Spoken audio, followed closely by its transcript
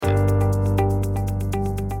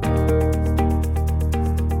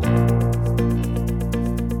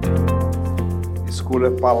Escolha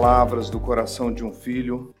palavras do coração de um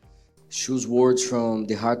filho Choose words from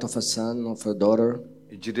the heart of a son, of a daughter,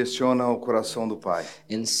 e direciona ao coração do pai.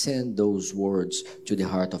 and send those words to the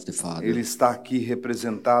heart of the Father. Ele está aqui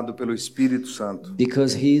representado pelo Espírito Santo,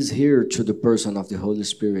 Because he is here to the person of the Holy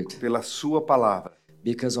Spirit. pela sua palavra.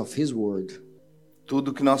 Because of his word.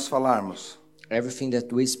 Tudo que nós falarmos, Everything that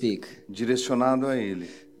we speak direcionado a ele,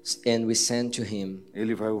 and we send to him,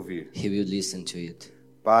 ele vai ouvir. he will listen to it.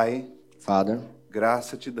 Pai, Father,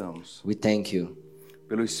 graça te damos we thank you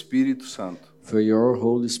pelo Espírito Santo, for your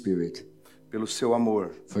Holy Spirit, pelo seu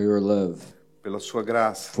amor, for your love, pela sua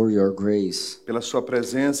graça, for your grace, pela sua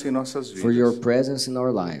presença em nossas for your vidas. presence in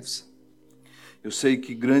our lives. Eu sei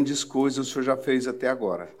que grandes coisas o Senhor já fez até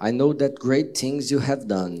agora, I know that great things you have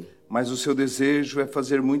done, mas o seu desejo é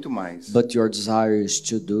fazer muito mais. but your desire is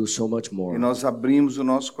to do so much E more. nós abrimos o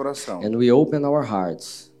nosso coração And we open our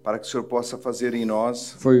hearts para que o Senhor possa fazer em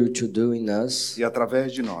nós for you to do in us e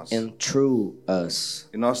através de nós. and through us.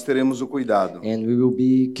 E nós teremos o cuidado And we will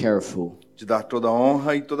be careful de dar toda a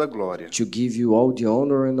honra e toda a glória, to give you all the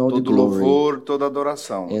honor and all the todo glory, louvor, toda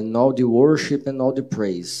adoração, and all the worship and all the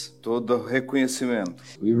praise. todo reconhecimento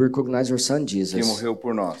We recognize your Son que Jesus morreu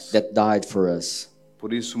por nós. that died for us.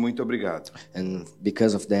 Por isso, muito obrigado. And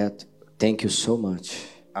because of that, thank you so much.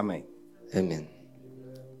 Amém. Amen.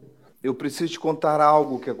 Eu preciso te contar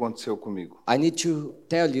algo que aconteceu comigo. I need to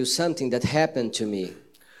tell you something that happened to me.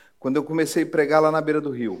 Quando eu comecei a pregar lá na beira do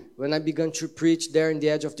rio, When I began to preach there in the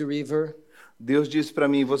edge of the river, Deus disse para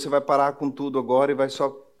mim: você vai parar com tudo agora e vai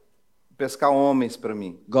só pescar homens para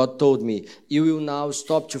mim. God told me, you will now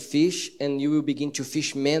stop to fish and you will begin to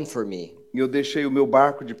fish men for me. E eu deixei o meu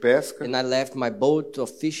barco de pesca. And I left my boat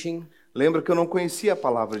of fishing. Lembra que eu não conhecia a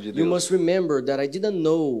palavra de You Deus. must remember that I didn't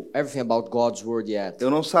know everything about God's word yet. Eu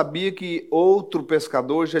não sabia que outro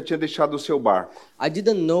pescador já tinha deixado o seu barco. I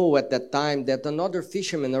didn't know at that time that another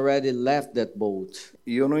fisherman already left that boat.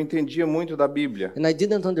 E eu não entendia muito da Bíblia. And I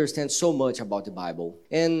didn't understand so much about the Bible.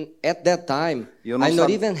 And at that time, Eu não I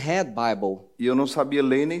not sab- even had Bible. E eu não sabia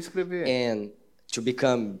ler nem escrever. And to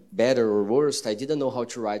become better or worse, I didn't know how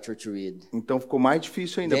to write or to read. Então ficou mais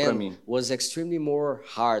difícil ainda para Then mim. was extremely more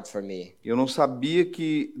hard for me. Eu não sabia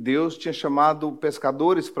que Deus tinha chamado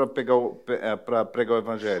pescadores para pregar o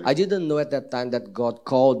evangelho. I didn't know at that time that God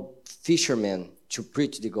called fishermen to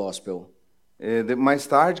preach the gospel. Mais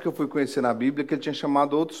tarde que eu fui conhecer na Bíblia que ele tinha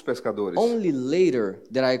chamado outros pescadores. Only later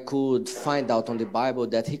that I could find out on the Bible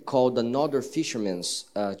that he called another fishermen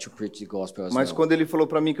to preach the gospel as Mas well. quando ele falou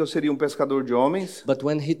para mim que eu seria um pescador de homens, But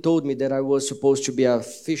when he told me that I was supposed to be a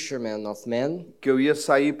fisherman of men, que eu ia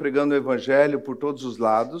sair pregando o evangelho por todos os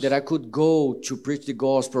lados, that I could go to preach the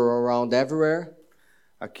gospel around everywhere,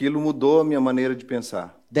 aquilo mudou a minha maneira de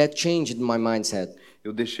pensar. that changed my mindset.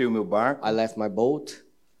 Eu deixei o meu barco. I left my boat.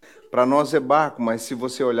 Para nós é barco, mas se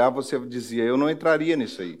você olhar, você dizia, eu não entraria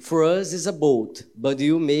nisso aí. For us, it's a boat, but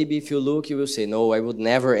you maybe if you look, you will say, no, I would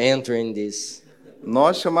never enter in this.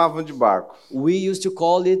 Nós chamávamos de barco, We used to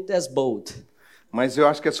call it as boat, mas eu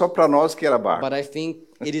acho que é só para nós que era barco. but I think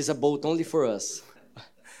it is a boat only for us.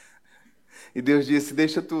 E Deus disse,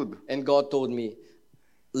 deixa tudo And God told me,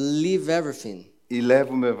 leave everything, e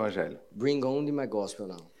leva o meu evangelho. bring only my gospel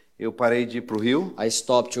now. Eu parei de ir para o rio, I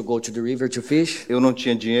stopped to go to the river to fish. eu não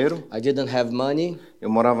tinha dinheiro, I didn't have money. eu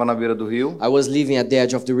morava na beira do rio, I was living at the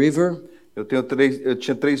edge of the river. eu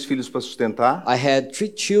tinha 3 filhos para sustentar I had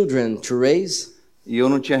 3 children to raise, e eu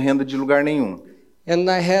não tinha renda de lugar nenhum. and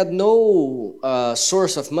I had no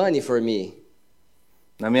source of money for me.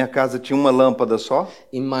 Na minha casa tinha uma lâmpada só,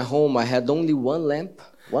 In my home, I had only one lamp,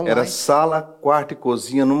 one era light. sala, quarto e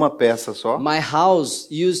cozinha numa peça só. My house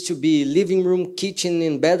used to be living room, kitchen,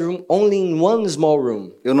 and bedroom only in one small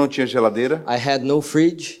room. Eu não tinha geladeira, I had no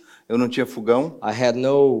fridge. eu não tinha fogão. I had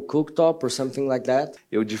no cooktop or something like that.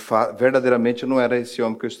 Eu verdadeiramente eu não era esse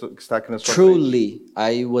homem que está aqui na sua frente. Truly,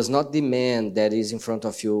 I was not the man that is in front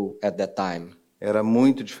of you at that time. Era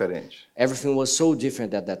muito diferente. Everything was so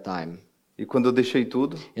different at that time. E quando eu deixei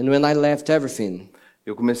tudo, And when I left everything,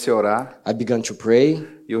 eu comecei a orar I began to pray,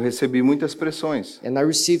 e eu recebi muitas pressões. and I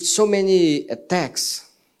received so many attacks.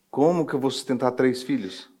 Como que eu vou sustentar 3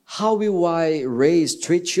 filhos How will I raise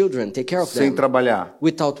 3 children, take care of sem them, trabalhar?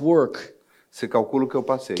 without work? Você calcula o que eu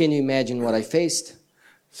passei. Can you imagine what I faced?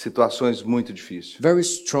 Situações muito difíceis. Very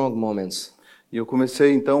strong moments. E eu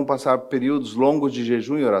comecei então a passar períodos longos de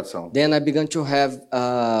jejum e oração. Then I began to have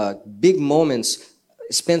big moments,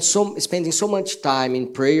 spending so much time in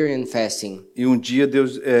prayer and fasting. E um dia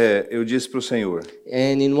eu disse para o Senhor,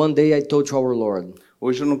 And in one day I told to our Lord,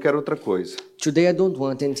 hoje eu não quero outra coisa. today I don't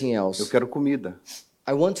want anything Eu else. quero comida.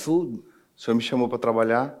 I want food. O Senhor me chamou para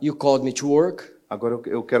trabalhar. You called me to work. Agora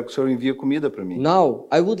eu quero que o Senhor envie comida para mim. Now,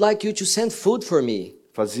 I would like you to send food for me.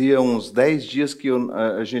 Fazia uns 10 dias que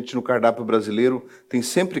a gente no cardápio brasileiro tem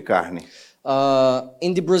sempre carne.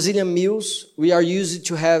 In the Brazilian meals, we are used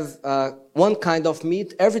to have one kind of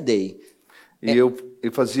meat every day. E eu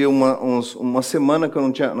fazia uma semana que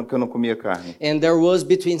eu não comia carne. And there was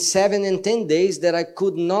between 7 and 10 days that I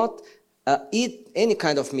could not eat any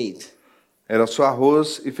kind of meat. Era só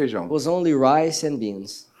arroz e It feijão. was only rice and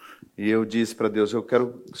beans. E eu disse para Deus, eu quero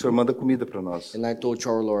que o Senhor manda comida para nós. And I told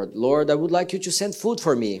our Lord, Lord, I would like you to send food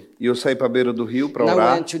for me. E eu saí para a beira do rio para And I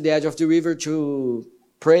orar. went to the edge of the river to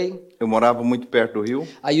pray. Eu morava muito perto do rio.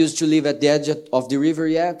 I used to live at the edge of the river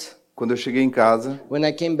yet. Quando eu cheguei em casa, When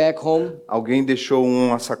I came back home, alguém deixou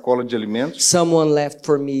uma sacola de alimentos someone left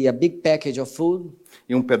for me a big package of food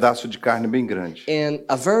e um pedaço de carne bem grande. and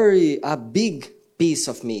a big piece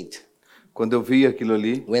of meat. Quando eu vi aquilo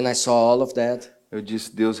ali, When I saw all of that, eu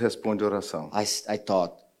disse, Deus responde a oração. I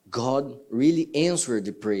thought, God really answered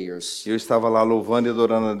the prayers. Eu estava lá louvando e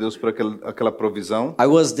adorando a Deus por aquela provisão. I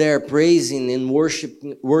was there praising and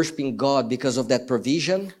worshiping God because of that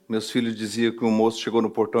provision. Meus filhos diziam que um moço chegou no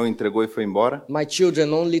portão, entregou e foi embora. My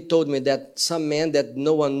children only told me that some man that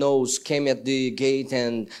no one knows came at the gate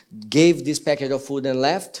and gave this packet of food and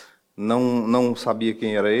left. Não sabia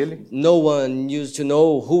quem era ele. No one used to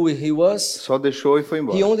know who he was. Só deixou e foi He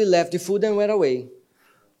embora. only left the food and went away.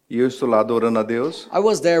 E eu estou lá adorando a Deus, I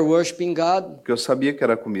was there worshiping God porque eu sabia que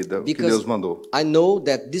era a comida que because Deus mandou. I know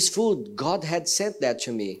that this food, God had sent that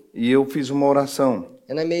to me. E eu fiz uma oração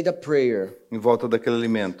And I made a prayer em volta daquele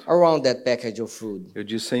alimento. around that package of food. Eu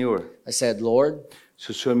disse, Senhor, I said, Lord,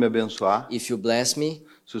 se o Senhor me abençoar, if you bless me,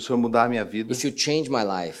 se o Senhor mudar a minha vida, if you change my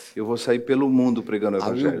life, eu vou sair pelo mundo pregando o I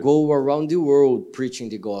will Evangelho. go around the world preaching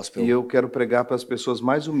the gospel. E eu quero pregar para as pessoas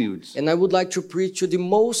mais humildes, And I would like to preach to the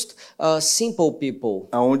most simple people,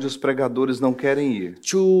 aonde os pregadores não querem ir.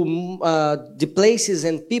 to the places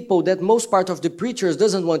and people that most part of the preachers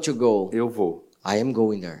doesn't want to go. Eu vou. I am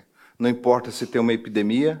going there. Não importa se tem uma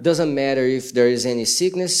epidemia, Doesn't matter if there is any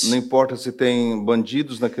sickness. não importa se tem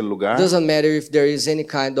bandidos naquele lugar, Doesn't matter if there is any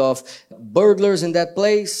kind of burglars in that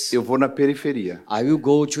place. eu vou na periferia. I will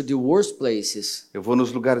go to the worst places. Eu vou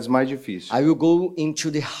nos lugares mais difíceis. I will go into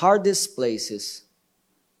the hardest places.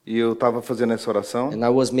 E eu estava fazendo essa oração, And I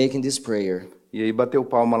was making this prayer. e aí bateu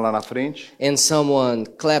palma lá na frente, And someone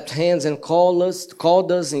clapped hands and called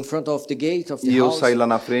us in front of the gate of the e eu house. saí lá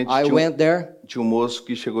na frente, I went there. tinha um moço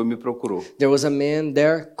que chegou e me procurou. There was a man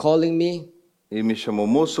there calling me, Ele me chamou,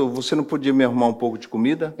 moço, você não podia me arrumar um pouco de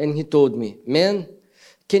comida? and he told me, man,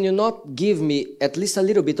 can you not give me at least a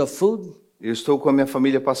little bit of food? Eu estou com a minha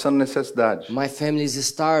família passando necessidade. My family is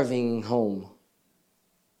starving home.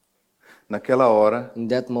 Naquela hora, In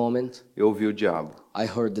that moment, eu ouvi o diabo. I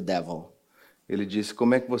heard the devil. Ele disse,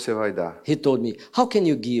 como é que você vai dar? He told me, how can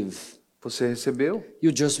you give? Você recebeu?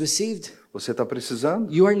 You just received. Você está precisando?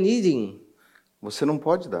 You are needing. Você não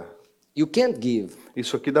pode dar. You can't give.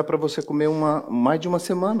 Isso aqui dá para você comer mais de uma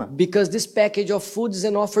semana. Because this package of food is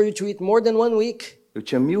enough for you to eat more than 1 week. Eu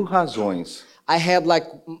tinha 1000 razões I had like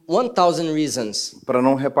 1,000 reasons para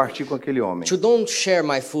não repartir com aquele homem. to don't share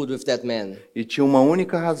my food with that man. E tinha uma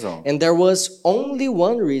única razão And there was only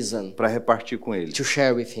one reason para repartir com ele. to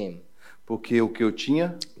share with him. Porque o que eu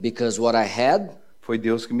tinha Because what I had foi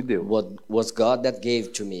Deus que me deu. was God that gave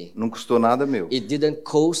to me. Não custou nada meu. It didn't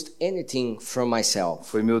cost anything from myself.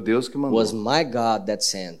 Foi meu Deus que It was mandou. my God that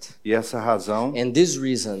sent. E essa razão And this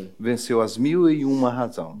reason venceu as 1001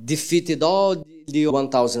 razão. defeated all the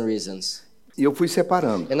 1,000 reasons. E eu fui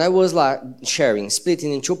separando. And I was like sharing,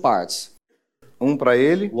 splitting in 2 parts. Um para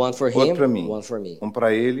ele, One for outro him, para mim. one for me. Um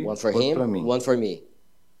para ele, One for outro para mim. him, one for me.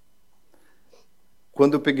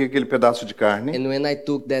 Quando eu peguei aquele pedaço de carne, And when I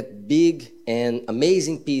took that big and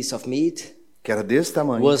amazing piece of meat, que era desse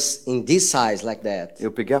tamanho, was in this size like that.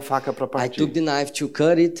 eu peguei a faca para I took partir. the knife to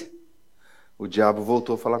cut it. O diabo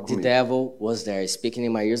voltou a falar The comigo. devil was there speaking in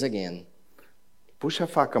my ears again. Puxa a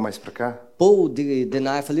faca mais para cá. Pull the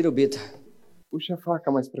knife a little bit. Puxa a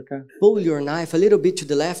faca mais para cá. Pull your knife a little bit to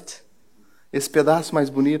the left. Esse pedaço mais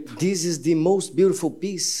bonito. This is the most beautiful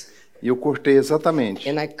piece. E eu cortei exatamente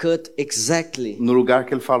And I cut exactly no lugar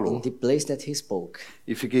que ele in falou. the place that he spoke.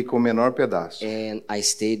 E fiquei com o menor pedaço. And I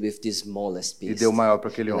stayed with the smallest E piece. deu o maior para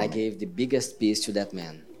aquele And I homem. gave the biggest piece to that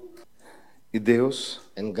man. E Deus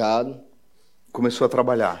And God começou a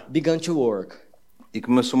trabalhar. began to work E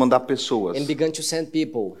começou a mandar pessoas and began to send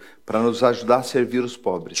people para nos ajudar a servir os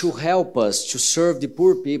pobres. to help us to serve the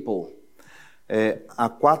poor people. Há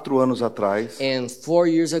 4 anos atrás, And 4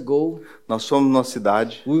 years ago, nós fomos numa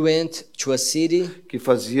cidade we went to a city que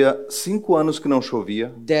fazia 5 anos que não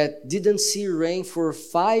chovia. that didn't see rain for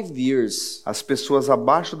 5 years. As pessoas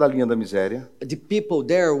abaixo da linha da miséria. The people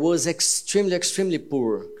there was extremely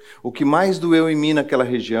poor. O que mais doeu em mim naquela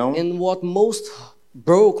região And what most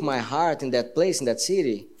broke my heart in that place, in that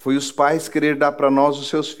city, foi os pais querer dar para nós os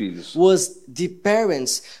seus filhos. was the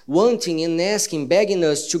parents wanting and asking, begging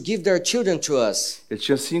us to give their children to us. Ele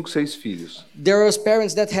tinha 5, 6 filhos. There was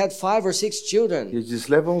parents that had 5 or 6 E children. ele disse,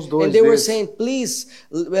 leva uns 2 And they were desses. saying, please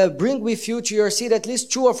bring with you to your city at least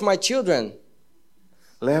 2 of my children.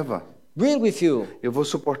 Leva. Bring with you. Eu vou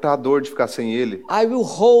suportar a dor de ficar sem ele, I will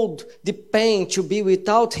hold the pain to be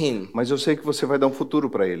without him. mas eu sei que você vai dar um futuro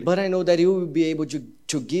para ele. But I know that you will be able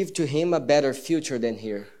to give to him a better future than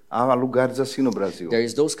here. Há lugares assim no Brasil. There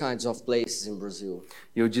is those kinds of places in Brazil.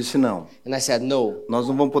 E eu disse, não, And I said, no, nós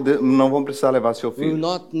não vamos precisar levar seu we will filho.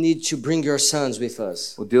 not need to bring your sons with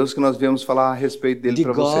us. O Deus que nós viemos falar a respeito dele The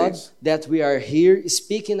para God vocês, that we are here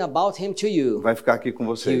speaking about him to you, vai ficar aqui com he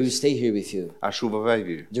will vocês. stay here with you. A chuva vai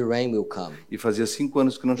vir. The rain will come. E fazia 5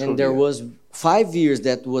 anos que não And there chovia. was 5 years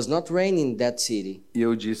that was not raining in that city. E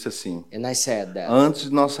eu disse assim, And I said that antes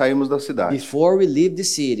de nós sairmos da cidade, before we leave the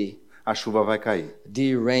city, a chuva vai cair.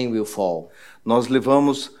 the rain will fall. Nós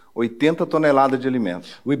levamos 80 toneladas de alimento,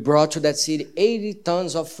 We brought to that city 80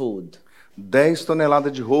 tons of food, 10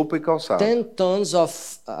 toneladas de roupa e calçado 10 tons of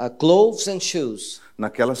clothes and shoes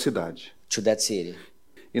naquela cidade. to that city.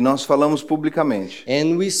 E nós falamos publicamente,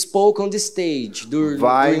 And we spoke on the stage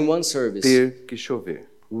vai during one service. ter que chover.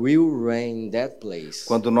 Will rain in that place.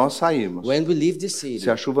 Quando nós sairmos, When we leave the city, se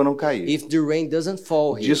a chuva não cair, if the rain doesn't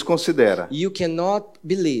fall here, desconsidera you cannot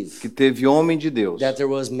believe que teve homem de Deus that there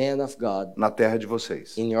was man of God na terra de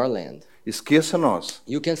vocês. in your land. Esqueça nós.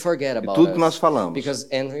 You can forget about tudo que us, nós falamos,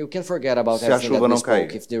 and you can forget about se a everything that chuva we não spoke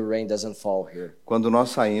cair. if the rain doesn't fall here. Quando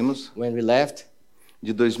nós saímos, When we left,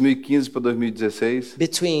 de 2015 para 2016,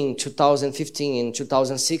 between 2015 and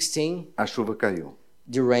 2016, a chuva caiu.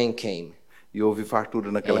 the rain came. E houve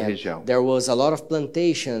fartura naquela And região. there was a lot of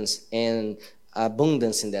plantations and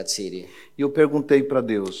abundance in that city. E eu perguntei para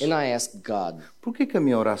Deus, And I asked God, por que a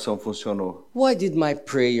minha oração funcionou? why did my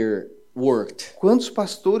prayer worked? Quantos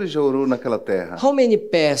pastores já orou naquela terra? How many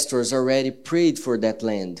pastors already prayed for that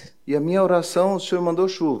land? E a minha oração, o Senhor mandou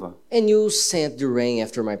chuva. And you sent the rain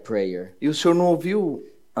after my prayer. E o Senhor não ouviu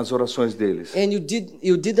as orações deles. And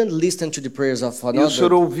you didn't listen to the prayers of E o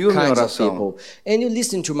Senhor another ouviu a minha kinds of oração. people. And you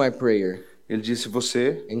listened to my prayer. Ele disse,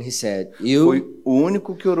 você And he said, foi you o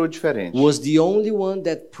único que orou diferente. was the only one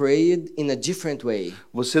that prayed in a different way.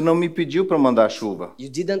 Você não me pediu para mandar chuva. You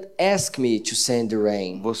didn't ask me to send the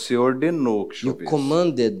rain. Você ordenou que You chovesse.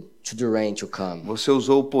 commanded to the rain to come. Você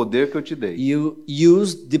usou o poder que eu te dei. You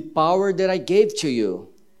used the power that I gave to you.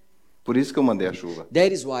 Por isso que eu mandei a chuva.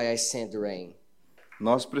 That is why I sent the rain.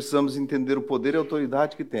 Nós precisamos entender o poder e a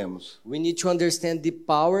autoridade que temos. We need to understand the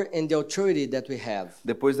power and the authority that we have.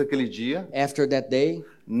 Depois daquele dia, After that day,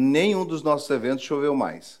 nenhum dos nossos eventos choveu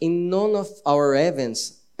mais. in none of our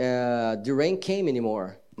events, the rain came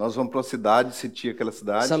anymore. Nós vamos para uma cidade, Siti, aquela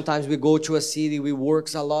cidade. Sometimes we go to a city, we work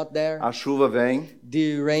a lot there. A chuva vem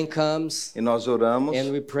The rain comes e nós oramos and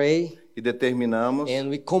we pray e determinamos and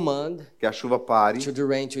we command que a chuva pare to the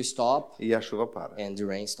rain to stop e a chuva para. and the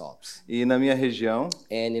rain stops. E na minha região,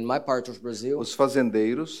 And in my part of Brazil, os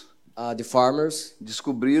fazendeiros the farmers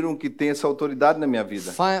descobriram que tem essa autoridade na minha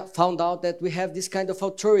vida. found out that we have this kind of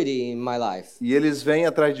authority in my life. E eles vêm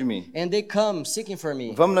atrás de mim. And they come seeking for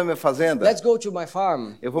me. Vamos na minha fazenda? Let's go to my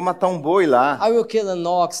farm. Eu vou matar um boi lá. I will kill an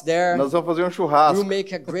ox there. Nós vamos fazer um We'll churrasco.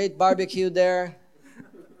 make a great barbecue there.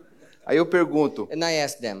 Aí eu pergunto, And I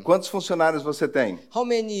ask them, quantos funcionários você tem? how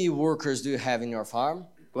many workers do you have in your farm?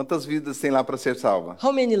 Quantas vidas tem lá para ser salva?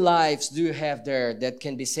 How many lives do you have there that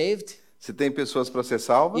can be saved? Se tem pessoas para ser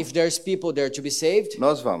salvas, If there's people there to be saved,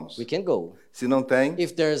 nós vamos. we can go. Se não tem,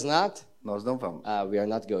 If there's not, nós não vamos. we are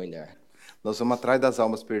not going there. Nós vamos atrás das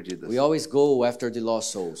almas perdidas. We always go after the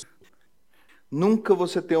lost souls. Nunca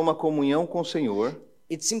você tem uma comunhão com o Senhor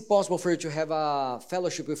It's impossible for you to have a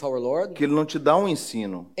fellowship with our Lord que Ele não te dá um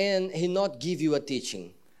ensino. and He not give you a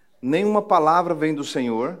teaching. Nenhuma palavra vem do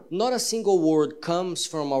Senhor Not a single word comes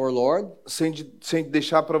from our Lord sem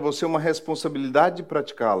deixar para você uma responsabilidade de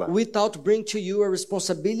praticá-la. without bring to you a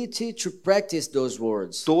responsibility to practice those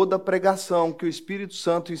words. Toda pregação que o Espírito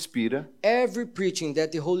Santo inspira, Every preaching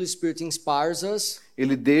that the Holy Spirit inspires us,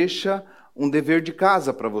 Ele deixa um dever de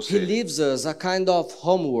casa para He você. leaves us a kind of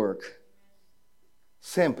homework.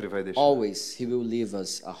 Sempre vai deixar. Always, He will leave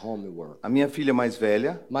us a homework. A minha filha mais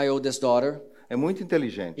velha, My oldest daughter, é muito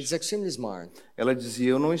inteligente. It's extremely smart. Ela dizia,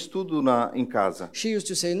 eu não estudo em casa. She used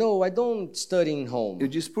to say, "No, I don't study in home." Eu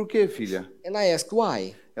disse, por quê, filha? And I asked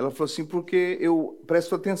why. Ela falou assim, porque eu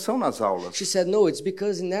presto atenção nas aulas. She said, "No, it's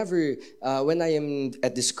because when I am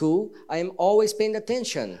at the school, I am always paying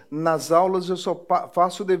attention. Nas aulas eu só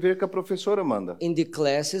faço o dever que a professora manda. In the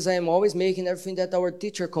classes, I am always making everything that our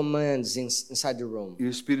teacher commands inside the room." E o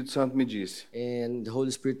Espírito Santo me disse, And the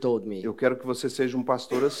Holy Spirit told me, eu quero que você seja um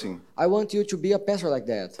pastor assim. "I want you to be a pastor like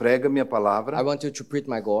that. Prega minha I palavra want you to preach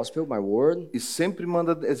my gospel, my word, e sempre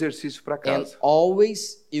manda exercício para and casa.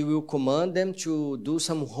 always you will command them to do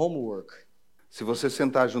some homework. Se você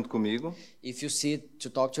sentar junto comigo, If you sit to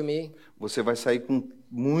talk to me, você vai sair com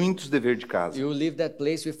muitos deveres de casa. you will leave that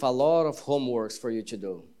place with a lot of homeworks for you to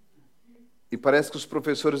do." E parece que os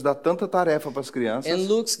professores dão tanta tarefa para as And crianças.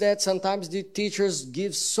 looks that sometimes the teachers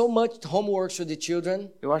give so much homework to the children.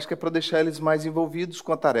 Eu acho que é para deixar eles mais envolvidos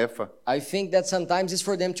com a tarefa. I think that sometimes it's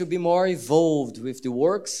for them to be more involved with the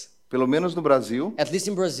works. Pelo menos no Brasil, At least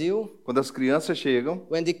in Brazil, quando as crianças chegam,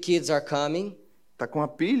 when the kids are coming, tá com uma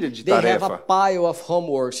pilha de they have a tarefa pile of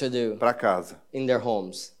homework to do para casa. in their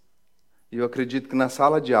homes. E eu acredito que na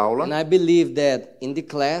sala de aula And I believe that in the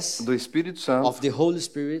class do Espírito Santo of the Holy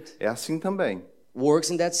Spirit é assim também. works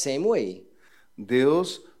in that same way.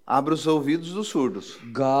 Deus abre os ouvidos dos surdos.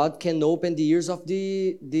 God can open the ears of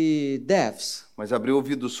the deafs, Mas abrir o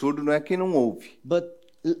ouvido do surdo não é quem não ouve. but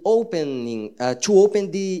to open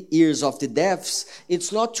the ears of the deafs,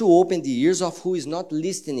 it's not to open the ears of who is not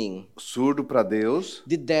listening. Surdo para Deus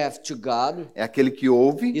The deaf to God é aquele que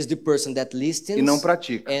ouve is the person that listens e não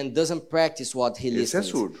pratica. and doesn't practice what he Esse é listens.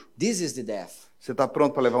 surdo. This is the deaf. Você está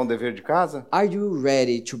pronto para levar um dever de casa? Are you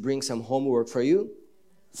ready to bring some homework for you?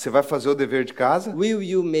 Você vai fazer o dever de casa? Will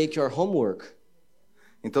you make your homework?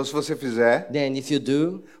 Então, se você fizer, Then if you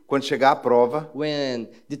do, quando chegar a prova, when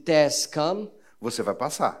the tests come, você vai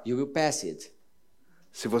passar. you will pass it.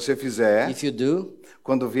 Se você fizer, If you do,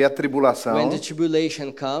 quando vier a tribulação, when the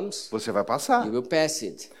tribulation comes, você vai passar. you will pass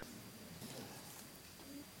it.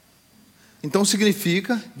 Então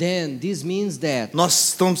significa, Then this means that nós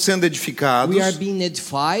estamos sendo edificados we are being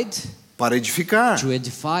edified para edificar. to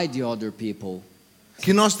edify the other people.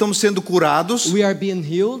 Que nós estamos sendo curados We are being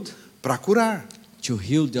healed para curar. to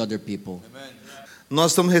heal the other people.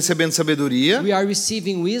 Nós estamos recebendo sabedoria We are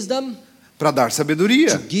receiving wisdom para dar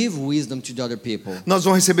sabedoria. to give wisdom to the other people. Nós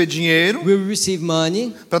vamos receber dinheiro We will receive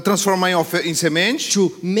money para transformar em semente,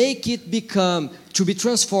 to make it become, to be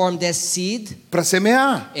transformed as seed para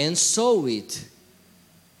semear. and sow it.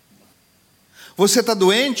 Você está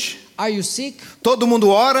doente? Are you sick? Todo mundo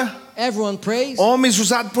ora. Everyone prays. Homens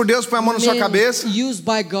usados por Deus põe a mão na sua Men cabeça used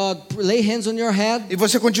by God, lay hands on your head e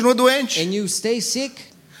você continua doente. and you stay sick.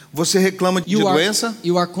 Você reclama de doença,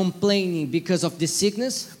 You are complaining because of the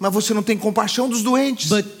sickness, mas você não tem compaixão dos doentes.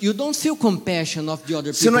 but you don't feel compassion of the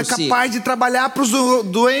other Você não é people sick. capaz de trabalhar para os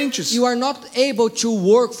doentes. You are not able to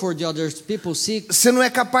work for the other people sick. Você não é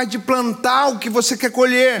capaz de plantar o que você quer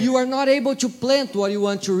colher. You are not able to plant what you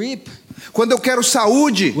want to reap. Quando eu quero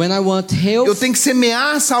saúde, When I want health, eu tenho que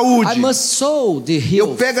semear a I saúde. must sow the Eu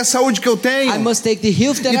health. pego a saúde que eu tenho I must take the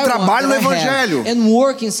health that e I trabalho want, that no I have, evangelho. and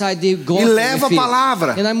work inside the gospel. E levo a with it.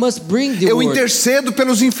 palavra. And I must bring the Eu word. intercedo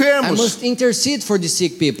pelos I enfermos. must intercede for the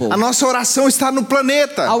sick people. A nossa oração está no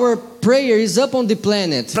planeta Our prayer is up on the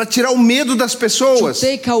planet para tirar o medo das to pessoas.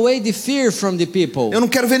 take away the fear from the people. Eu não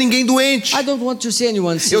quero ver ninguém doente. I don't want to see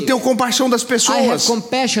anyone sick. Eu tenho compaixão das I have pessoas.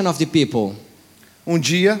 compassion of the people. Um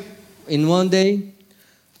dia, In one day,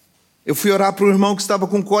 eu fui orar para um irmão que estava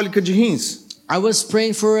com cólica de rins. I was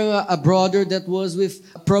praying for a brother that was with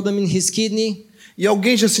a problem in his kidney. E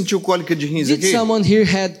alguém já sentiu cólica de rins Did aqui? someone here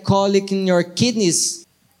had colic in your kidneys?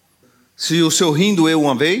 Se o seu rim doeu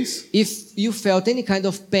uma vez, If you felt any kind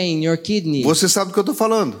of pain in your kidney, você sabe do que eu estou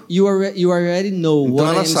falando. you already know Então what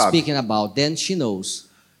ela I am sabe. speaking about. Then she knows.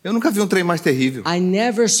 Eu nunca vi um trem mais terrível. I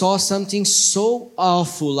never saw something so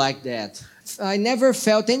awful like that. I never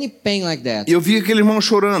felt any pain like that. E eu vi aquele irmão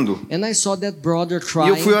chorando. And I saw that brother E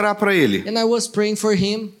eu fui crying. orar para ele. And I was praying for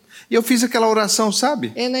him. E eu fiz aquela oração,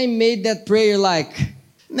 sabe? And I made that prayer like,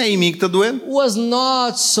 Nem em mim que está doendo. was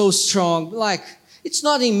not so strong. Like, it's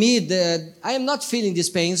not in me that I am not feeling this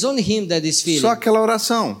pain. It's only him that is feeling. Só aquela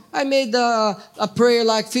oração. I made a prayer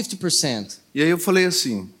like 50%. E aí eu falei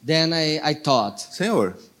assim, Then I thought,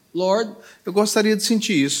 Senhor, Lord, eu gostaria de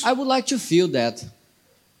sentir isso. I would like to feel that.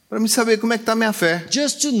 Para me saber como é que está a minha fé.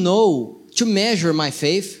 Just to know, to measure my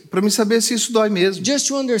faith. Para me saber se isso dói mesmo. Just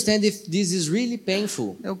to understand if this is really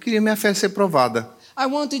painful. Eu queria minha fé ser provada. I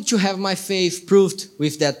wanted to have my faith proved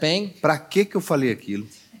with that pain. Para que eu falei aquilo?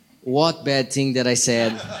 What bad thing that I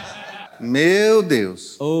said. Meu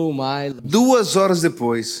Deus. Oh my. 2 horas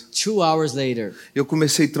depois, 2 hours later, eu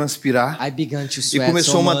comecei a transpirar. I began to sweat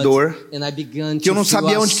começou so uma much, dor and I began que eu to não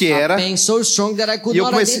sabia feel onde que era. a pain so strong that I could E eu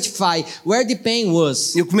not comecei- identify where the pain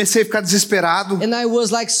was. Eu comecei a ficar desesperado. And I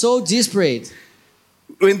was like so desperate.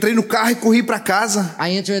 Eu entrei no carro e corri para casa.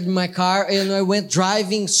 I entered my car and I went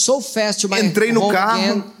driving so fast to my Entrei no home carro.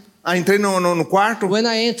 again. Entrei no quarto When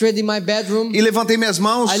I entered in my bedroom, e levantei minhas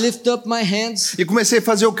mãos I lifted up my hands e comecei a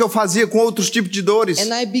fazer o que eu fazia com outros tipos de dores.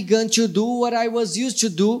 and I began to do what I was used to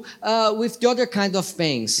do with the other kind of E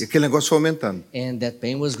pains. aquele negócio foi aumentando. And that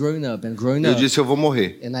pain was growing up and growing Eu up. disse, eu vou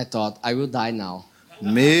morrer. And I thought, I will die now.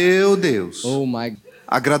 Meu Deus. Oh my.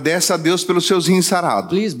 Agradece a Deus pelos seus rins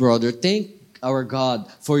sarados. Please, brother, thank our God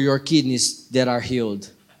for your kidneys that are healed.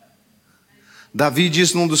 Davi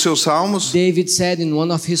disse num dos seus salmos, David said in one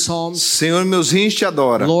of his psalms, Senhor, meus rins te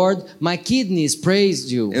adoram. Lord, my kidneys praised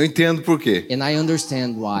you. Eu entendo por quê. And I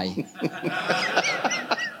understand why.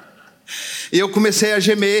 E eu comecei a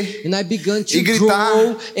gemer. And I began to E gritar,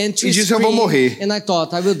 grow and to e disse, eu vou scream. morrer. And I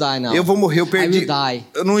thought, I will die now. Eu vou morrer, eu I perdi. will die.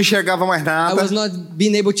 Eu não enxergava mais I nada. was not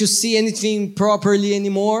being able to see anything properly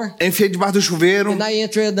anymore. Enfiei debaixo do chuveiro. And I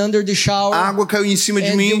entered under the shower. A água caiu em cima de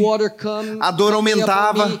And mim. the water come A dor coming upon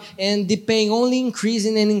aumentava. me, and the pain only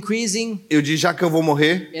increasing and increasing. Eu disse, já que eu vou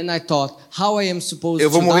morrer, And I thought, how I am supposed eu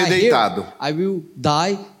vou to morrer die deitado. here? I will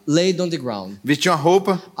die laid on the ground. vesti uma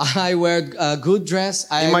roupa, I wear a good dress.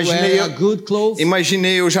 I Imaginei wear a good clothes.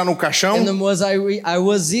 imaginei eu já no caixão. And I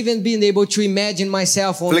was even being able to imagine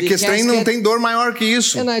myself on Falei the que esse trem não casket. tem dor maior que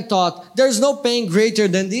isso. And I thought, there's no pain greater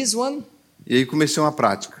than this one. E aí comecei uma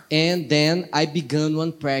prática. And then I began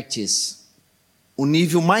one practice, O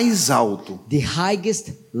nível mais alto the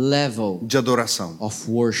highest level de adoração. of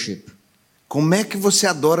worship. Como é que você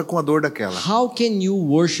adora com a dor daquela? How can you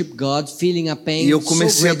worship God feeling a pain E eu so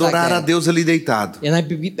comecei a great like adorar a that? Deus ali deitado. And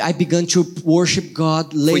I began to worship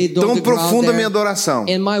God Foi laid on tão the ground profunda a minha there. adoração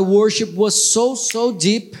And my worship was so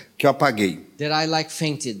deep que eu apaguei. that I like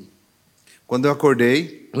fainted. Quando eu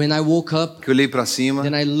acordei, When I woke up, que eu olhei para cima,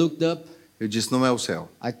 then I looked up, eu disse, não é o céu.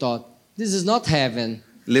 I thought, this is not heaven.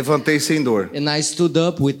 Levantei sem dor. And I stood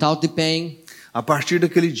up without the pain. A partir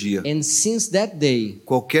daquele dia, And since that day,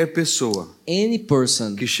 qualquer pessoa any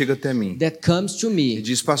person que chega até mim that comes to e me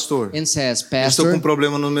diz, pastor, and says, eu estou com Pastor,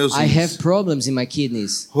 problema nos meus I have rins. problems in my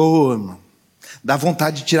kidneys. Oh, irmão, dá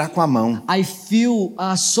vontade de tirar com a mão. I feel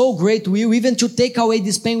so great will even to take away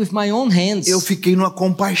this pain with my own hands. Eu fiquei numa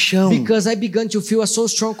compaixão Because I began to feel a so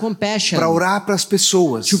strong compassion para orar para as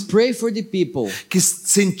pessoas to pray for the people que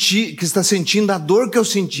está sentindo a dor que eu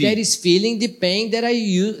senti. that is feeling the pain that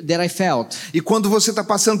I felt. E quando você está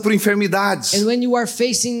passando por enfermidades, And when you are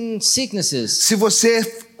facing sicknesses, se você,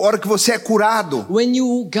 hora que você é curado, when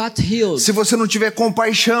you got healed, se você não tiver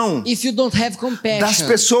compaixão if you don't have das compassion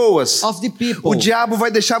pessoas, of the people, o diabo vai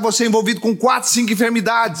deixar você envolvido com 4, 5 the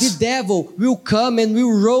enfermidades. devil will come and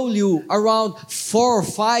will roll you around 4 or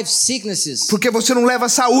 5 sicknesses Porque você não leva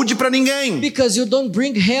saúde para ninguém. because you don't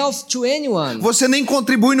bring health to anyone. Você nem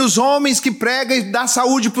contribui nos homens que pregam e dá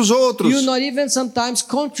saúde para os outros. You not even sometimes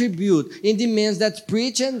contribute in the men that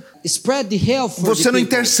preach and spread the health for Você the não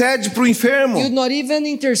people. intercede para o enfermo. You not even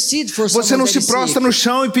intercede for Você someone não that se is prostra sick. no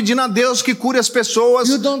chão e pedindo a Deus que cure as pessoas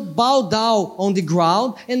You don't bow down on the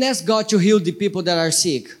ground and ask God to heal the people that are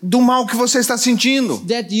sick. do mal que você está sentindo.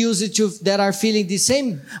 That are feeling the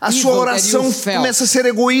same A sua evil that oração you felt. começa a ser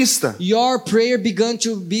egoísta. Your prayer begins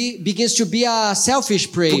to be a selfish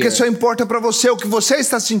prayer. Porque só importa para você o que você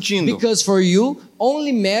está sentindo. Because for you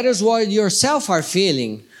only matters what yourself are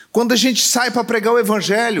feeling. Quando a gente sai para pregar o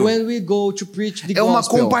evangelho, When we go to preach the é uma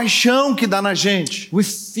gospel, compaixão que dá na gente we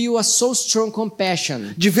feel a so strong compassion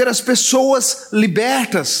de ver as pessoas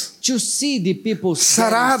libertas, to see the people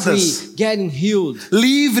Saradas. getting free, getting healed,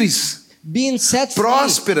 livres, being set free,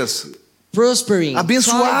 prósperas, prospering,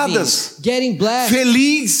 abençoadas, thriving, getting blessed,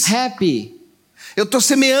 felizes. happy. Eu estou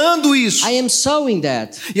semeando isso. I am sowing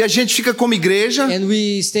that. E a gente fica como igreja And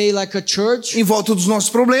we stay like a church, em volta dos nossos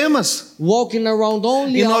problemas. walking around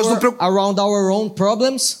only E nós não around our own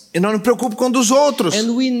problems. E não nos preocupa com dos outros.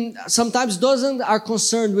 And we sometimes are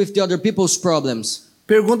concerned with the other people's problems.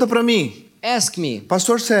 Pergunta para mim, Ask me,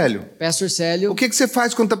 Pastor Célio, Pastor o Célio, que você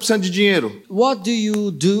faz quando está precisando de dinheiro? what do you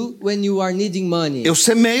do when you are needing money? Eu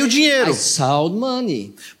semeio I dinheiro. sow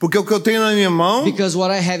money. Porque o que eu tenho na minha mão, Because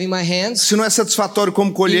what I have in my hands se não é satisfatório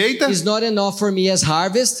como colheita, is not enough for me as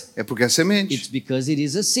harvest. é porque é semente. It's because it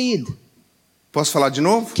is a seed. Posso falar de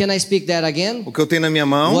novo? Can I speak that again? O que eu tenho na minha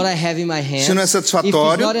mão, What I have in my hands, se não é if it's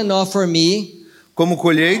satisfatório not enough for me como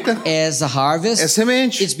colheita, as a harvest, é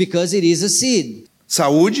semente. it's because it is a seed.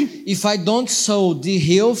 Saúde, If I don't sow the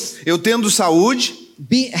health, eu tendo saúde,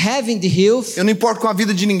 having the health, Eu não importo com a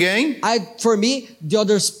vida de ninguém. for me, the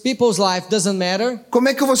other people's life doesn't matter. Como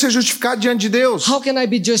é que eu vou ser justificado diante de Deus? How can I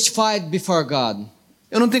be justified before God?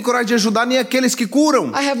 Eu não tenho coragem de ajudar nem aqueles que curam.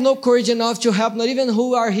 I have no courage enough to help not even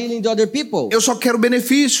who are healing the other people. Eu só quero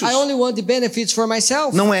benefícios. I only want the benefits for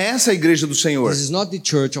myself. Não é essa a igreja do Senhor. This is not the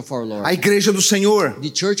church of our Lord. A igreja do Senhor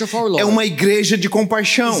The church of our Lord é uma igreja de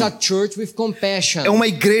compaixão. is a church with compassion. É uma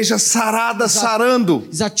igreja sarada, sarando.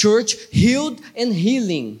 Is a church healed and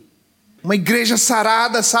healing. Uma igreja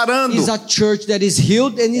sarada, sarando. Is a church that is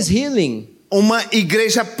healed and is healing. Uma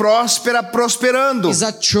igreja próspera, prosperando. Is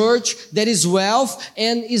a church that is wealth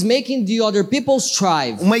and is making the other people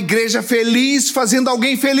thrive. Uma igreja feliz, fazendo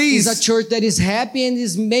alguém feliz. Is a church that is happy and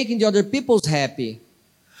is making the other people happy.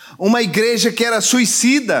 Uma igreja que era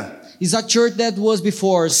suicida, Is a church that was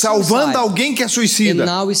before salvando suicide, alguém que é and suicida.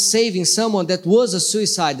 now is saving someone that was a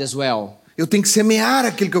suicide as well. Eu tenho que semear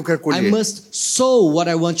aquilo que eu quero I colher. must sow what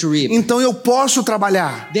I want to reap. Então eu posso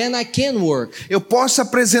trabalhar. Then I can work. Eu posso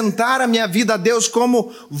apresentar a minha vida a Deus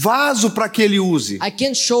como vaso para que Ele use. I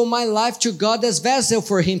can show my life to God as vessel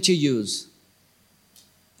for Him to use.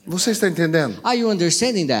 Você está entendendo? Are you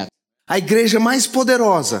understanding that? A igreja mais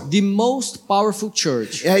poderosa The most powerful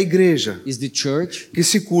church é a igreja is the church que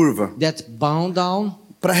se curva that bow down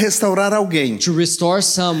para restaurar alguém to restore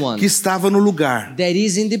someone que estava no lugar that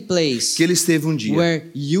is in the place que ele esteve um dia. where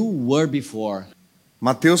you were before.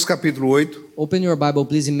 Mateus capítulo 8, Open your Bible,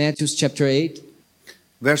 please, in Matthew chapter 8,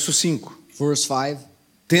 verso 5. verse 5.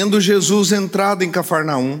 Tendo Jesus entrado em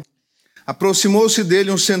Cafarnaum, aproximou-se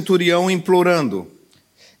dele um centurião implorando: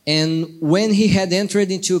 And when he had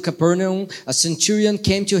entered into Capernaum, a centurion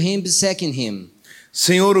came to him, beseeching him,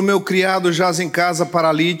 Senhor, o meu criado jaz em casa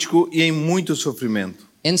paralítico e em muito sofrimento.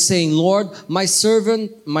 and saying, Lord, my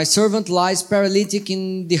servant lies paralytic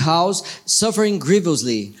in the house, suffering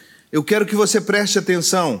grievously. Eu quero que você preste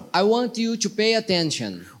atenção. I want you to pay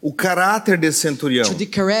attention O caráter desse centurião, to the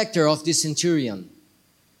character of this centurion,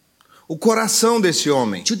 o coração desse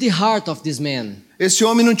homem. to the heart of this man. Esse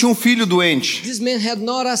homem não tinha um filho doente. This man had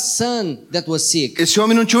not a son that was sick. Esse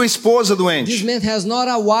homem não tinha uma esposa This doente. man has not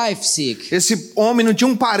a wife sick. Esse homem não tinha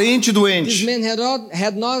um parente This doente. man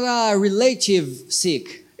had not a relative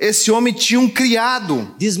sick. Esse homem tinha um criado.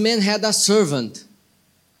 This man had a servant.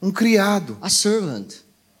 Um criado. A servant.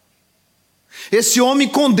 Esse homem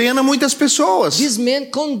condena muitas pessoas. This man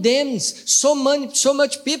condemns so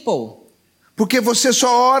much people. Porque você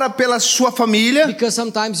só ora pela sua família Because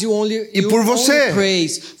sometimes you only por você. only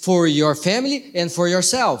praise for your family and for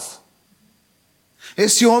yourself.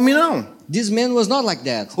 Esse homem não. This man was not like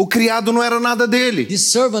that. O criado não era nada dele.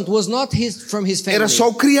 This servant was not from his family. Era só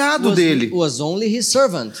o criado dele. Was only his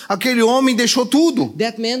servant. Aquele homem deixou tudo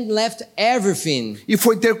That man left everything e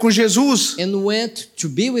foi ter com Jesus. and went to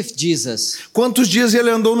be with Jesus. Quantos dias ele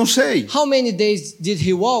andou, não sei. How many days did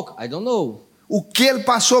he walk? I don't know. O que ele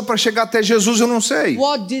passou para chegar até Jesus, eu não sei.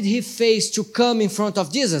 What did he face to come in front of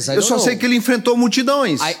Jesus? I Eu don't só know. sei que ele enfrentou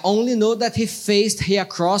multidões. I only know that he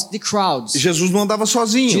across the crowds. Jesus não andava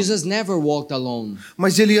sozinho, Jesus never walked alone,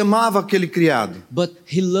 mas ele amava aquele criado. but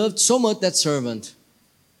he loved so much that servant.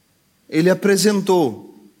 Ele apresentou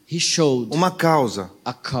He showed uma causa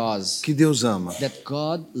a cause que Deus ama. that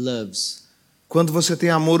God loves. Quando você tem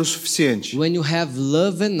amor o suficiente When you have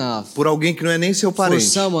love enough por alguém que não é nem seu for parente.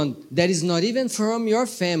 someone that is not even from your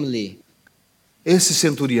family, Esse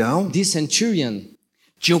centurião this centurion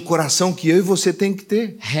tinha o coração que eu e você tem que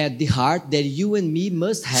ter. had the heart that you and me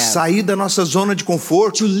must have. Sair da nossa zona de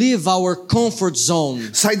conforto. To leave our comfort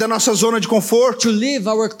zone. Sair da nossa zona de conforto To leave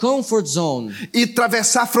our comfort zone. e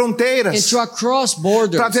atravessar And fronteiras to across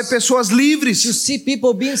borders. para ver pessoas To livres, see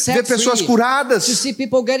people being set ver pessoas free. curadas. To see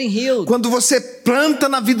people getting healed. Quando você planta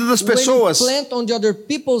na vida das pessoas, When you plant on the other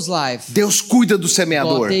people's life, Deus cuida do God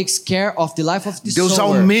semeador. takes care of the life of the Deus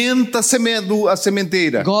sower. aumenta a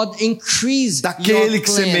sementeira. God increase Daquele your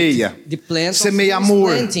que plant, semeia. the plant Semeia of his amor.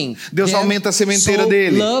 planting. Deus Then aumenta a sementeira sow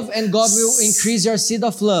dele. love and God will increase your seed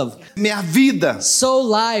of love. Minha vida. Sow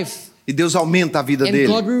life E Deus aumenta a vida and dele.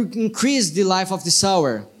 God will increase the life of the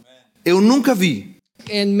sower. Eu nunca vi.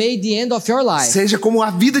 And may the end of your life Seja como a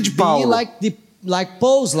vida de be Paulo. like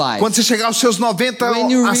Paul's life. Quando você chegar aos seus 90 When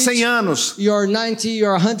you a reach 100 anos, your 90,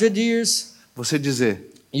 your 100 years, você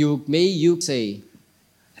dizer: you say,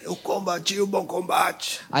 eu combati o bom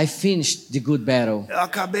combate. I finished the good battle. Eu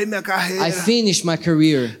acabei minha carreira. I finished my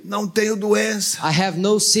career. Não tenho doença. I have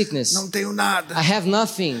no sickness. Não tenho nada. I have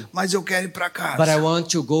nothing. Mas eu quero ir para casa. But I want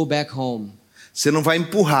to go back home. Você não vai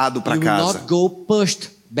empurrado para You will casa. not go pushed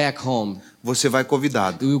back home. Você vai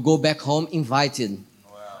convidado. You will go back home invited.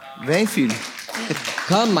 Vem, filho.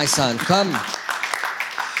 Come, my son, come.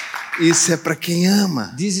 Isso é para quem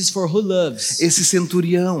ama. This is for who loves. Esse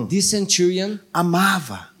centurião This centurion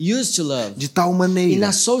amava used to love de tal in maneira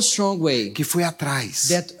a so strong way que foi atrás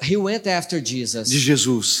that he went after Jesus. de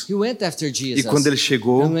Jesus. He went after Jesus. E quando ele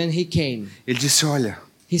chegou, And when he came, ele disse: olha,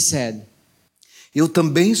 he said, eu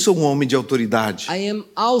também sou um homem de autoridade. I am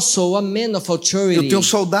also a man of Eu authority. tenho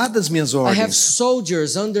soldado às minhas I have ordens.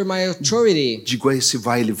 soldiers under my authority. Digo a esse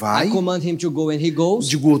vai, ele vai. I command him to go and he goes.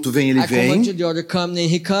 Digo outro vem, ele I command to vem. the other come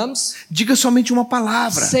and he comes. Diga somente uma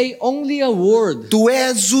palavra. Say only a word. Tu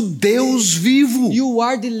és o Deus vivo. You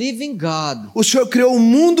are the living God. O Senhor criou o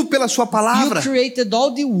mundo pela sua You palavra. created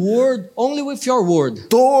all the world only with your word.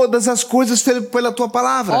 Todas as coisas pela tua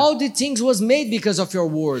palavra. All the things was made because of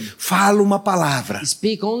your word. Fala uma palavra.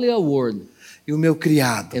 Speak only a word, E o meu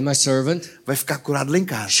criado and my servant vai ficar curado lá em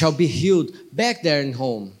casa. shall be healed back there in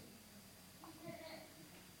home.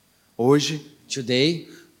 Hoje, Today,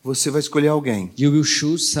 você vai escolher alguém you will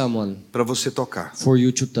choose someone para você tocar. for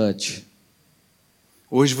you to touch.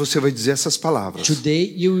 Hoje você vai dizer essas palavras.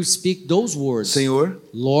 Today, you will speak those words. Senhor,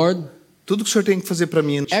 Lord, tudo que o Senhor tem que fazer para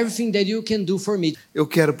mim, everything that you can do for me, eu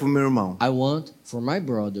quero para o meu irmão. I want for my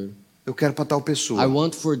brother. Eu quero para tal I pessoa.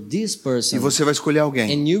 want for this E person. você vai escolher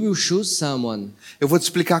alguém. And you will choose someone. Eu vou te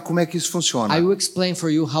explicar como é que isso funciona. I will explain for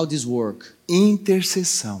you how this works.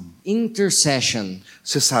 Intercessão. Intercession.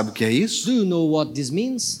 Você sabe o que é isso? Do you know what this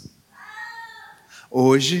means?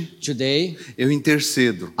 Hoje Today, eu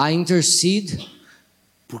intercedo I intercede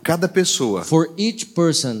por cada pessoa for each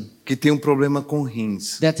person que tem um problema com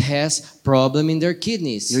rins. that has problem in their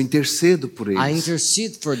kidneys. Eu intercedo por I eles.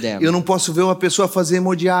 intercede for them. Eu não posso ver uma pessoa fazer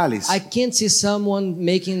hemodiálise. I can't see someone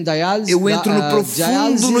making dialysis. Eu entro no profundo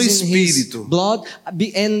dialysis no in his espírito. blood,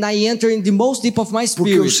 and I enter in the most deep of my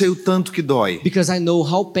Porque eu spirit sei o tanto que dói. because I know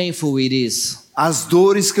how painful it is. As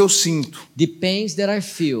dores que eu sinto The pains that I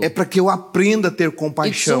feel. é para que eu aprenda a ter It's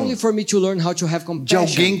compaixão only for me to learn how to have de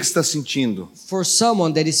alguém compassion que está sentindo. for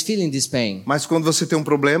someone that is feeling this pain. Mas quando você tem um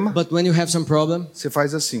problema, But when you have some problem, você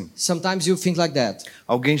faz assim. sometimes you think like that.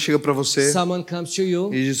 Alguém chega para você Someone comes to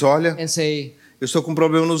you e diz: olha, and say, eu estou com um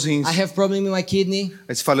problema nos rins. I have problem in my kidney.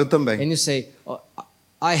 Aí você fala: eu também. And you say, oh,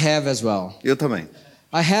 I have as well. Eu também.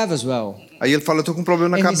 I have as well. Aí ele fala: eu estou com um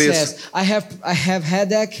problema na And he cabeça. says, I have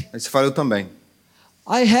headache. Aí você fala: eu também.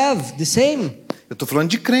 I have the same. Eu estou falando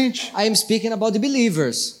de crente. I am speaking about the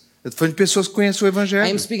believers. Eu estou falando de pessoas que conhecem o I am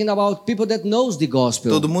evangelho. speaking about people that knows the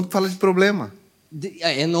gospel. Todo mundo fala de problema.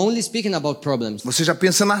 And only speaking about problems. Você já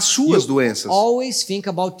pensa nas suas doenças. Always think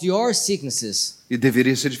about your sicknesses. E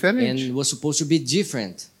deveria ser And diferente. it was supposed to be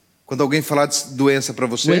different. Quando alguém falar de doença para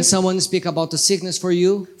você, When someone speak about the sickness for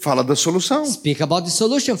you, fala da solução. speak about the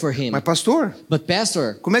solution for him. Mas pastor, But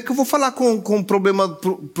pastor, como é que eu vou falar com problema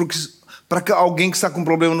para alguém que está com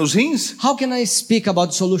problema nos rins? how can I speak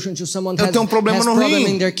about the solution to someone Eu that tenho um problema has no problem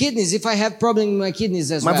rim. in their kidneys if I have problem in my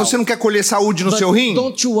kidneys as Mas well? você não quer colher saúde no But seu rim?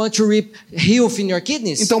 don't you want to reap health in your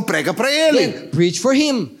kidneys? Então prega para ele. Then preach for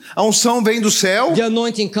him. A unção vem do céu, The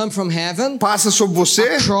anointing come from heaven, passa sobre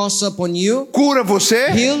você, cross upon you, cura você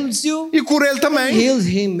heals you, e cura ele também. heals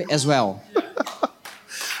him as well.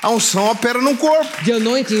 A unção opera no corpo. The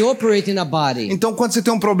anointing operate in a body. Então quando você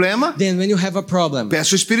tem um problema, Then when you have a problem,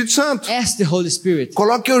 peça o Espírito Santo. ask the Holy Spirit.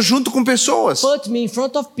 Coloque eu junto com pessoas Put me in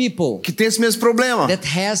front of people que têm esse mesmo problema. that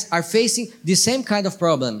are facing the same kind of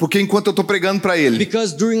problem. Porque enquanto eu estou pregando para ele,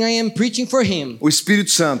 Because during I am preaching for him, o Espírito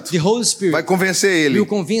Santo the Holy vai Spirit convencer ele. will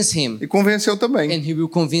convince him, E convenceu também. and he will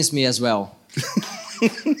convince me as well.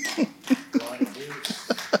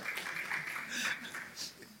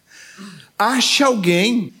 Ache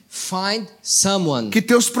alguém Find someone que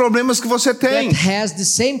tem os problemas que você tem, that has the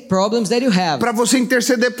same problems that you have, para você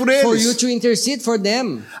interceder por for you eles. to intercede for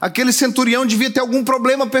them. Aquele centurião devia ter algum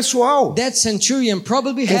problema pessoal. That centurion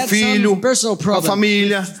probably Com o had filho, some personal com a problem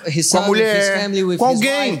família, with his com a son, with his mulher, family, with com his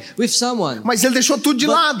alguém. wife, with someone. Mas ele deixou tudo de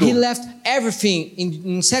But lado. he left everything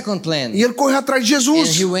in second plan, E ele correu atrás de and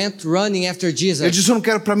Jesus. he went running after Ele Jesus. disse: eu não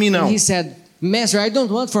quero para mim não. And he said, Master, I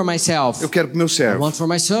don't want for myself. Eu quero para o meu I servo. want for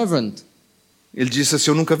my servant. Ele disse assim: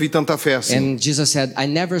 eu nunca vi tanta fé assim. And Jesus said, I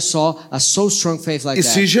never saw a so strong faith like E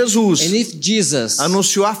se that. Jesus And if Jesus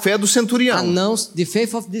anunciou a fé do centurião, announced the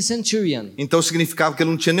faith of the centurion, então significava que ele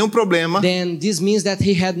não tinha nenhum problema then this means that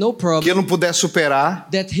he had no que ele problem, não pudesse superar.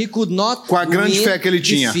 that he could not Com a grande win fé que ele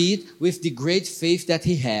tinha. defeat with the great faith that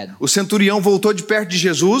he had. O centurião voltou de perto de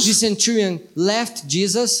The Jesus. centurion left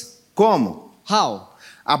Jesus. Como? How?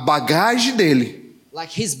 A bagagem dele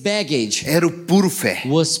Like his baggage era o puro fé.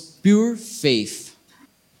 was pure faith.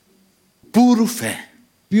 Puro fé.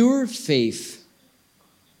 Pure faith.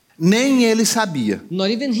 Nem ele sabia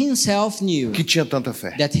Not even himself knew que tinha tanta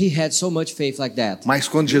fé. that he had so much faith like that. Mas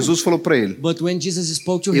quando Jesus falou para ele, But when Jesus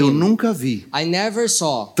spoke to eu him, nunca vi I never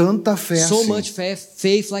saw tanta fé so assim. much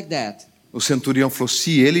faith like that. O centurião falou,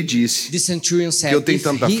 se ele disse, The centurion said, eu tenho if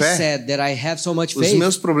tanta he fé, said that I have so much os faith,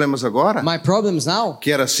 meus problemas agora, my problems now,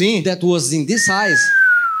 que era assim, that was in this size,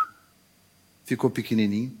 ficou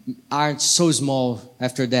pequenininho. aren't so small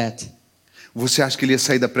after that. Você acha que ele ia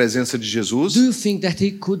sair da presença de Jesus, Do you think that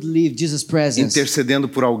he could leave Jesus' presence, intercedendo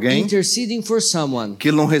por alguém, interceding for someone, que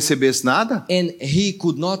ele não recebesse nada? and he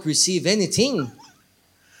could not receive anything?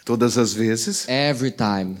 Todas as vezes Every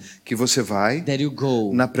time que você vai that you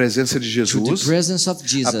go na presença de to the Jesus, presence of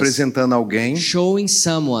Jesus, apresentando alguém, showing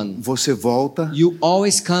someone, você volta, you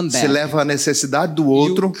always come você back. leva a necessidade do You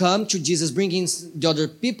outro come to Jesus bringing the other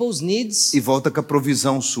people's needs, e volta com a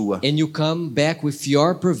provisão sua. and you come back with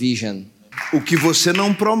your provision. O que você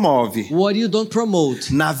não promove What you don't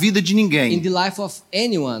promote na vida de in ninguém, the life of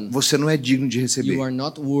anyone, você não é digno de receber. you are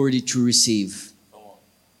not worthy to receive.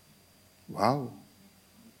 Uau!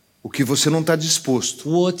 O que você não está disposto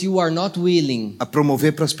What you are not willing a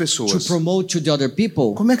promover para as to pessoas. promote to the other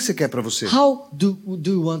people, Como é que você quer para você? how do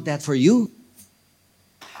you want that for you?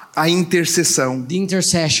 A intercessão, The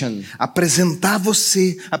intercession, apresentar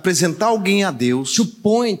você, apresentar alguém a Deus, to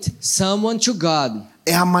point someone to God,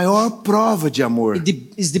 é a maior prova de amor.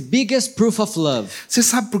 is the biggest proof of love. Você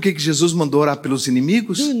sabe por que Jesus mandou orar pelos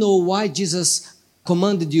inimigos? Do you know why Jesus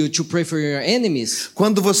commanded you to pray for your enemies?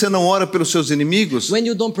 Quando você não ora pelos seus inimigos, When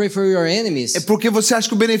you don't pray for your enemies, é porque você acha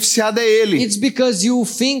que o beneficiado é ele. it's because you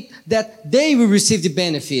think that they will receive the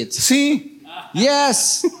benefit. Sim,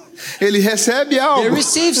 Yes, ele recebe they algo,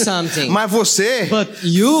 receive something, mas você but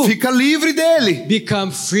you fica livre dele, become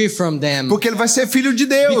free from them. porque ele vai ser filho de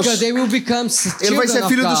Deus. Because they will become Ele vai ser children of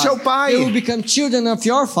filho do God. seu pai. They will become children of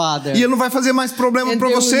your Father. E ele não vai fazer mais problema And para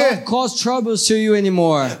they will você. not cause troubles to you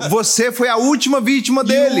anymore. Você foi a última vítima You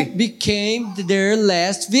dele. became their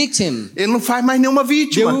last victim. Ele não faz mais nenhuma They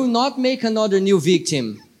vítima. will not make another new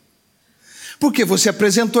victim. Porque você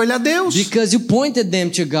apresentou ele a Deus. Because you pointed them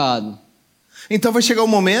to God. Então vai chegar um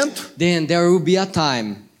momento, Then there will be a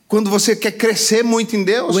time quando você quer crescer muito em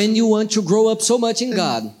Deus. when you want to grow up so much in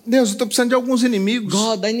God. Deus, eu estou precisando de alguns inimigos.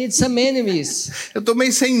 God, I need some enemies. Eu estou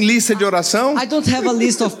meio sem lista de oração. I don't have a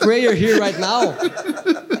list of prayer here right now.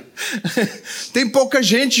 Tem pouca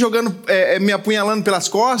gente jogando, me apunhalando pelas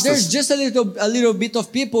There's costas. just a little bit of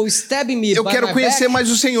people stabbing me Eu by quero my conhecer back. mais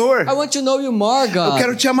o Senhor. I want to know you more, Eu God.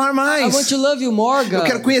 quero te amar I mais. want to love you more, Eu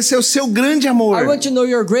quero God. conhecer o seu grande I amor. want to know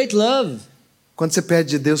your great love. Quando você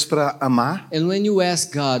pede a Deus para amar, And when you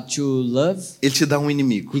ask God to love, Ele te dá um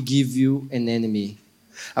inimigo. He gives you an enemy.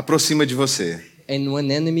 Aproxima de você. And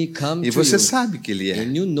when enemy comes E to você you, sabe que Ele é.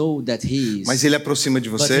 and you know that He is, Mas Ele aproxima de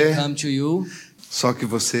but He você, come to you, só que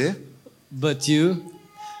você but you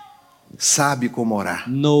sabe como orar.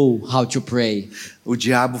 know how to pray. O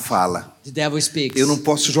diabo fala, The devil speaks. eu não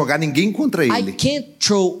posso jogar ninguém contra I ele, can't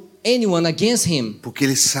throw anyone against him porque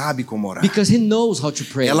ele sabe como orar. because he knows how to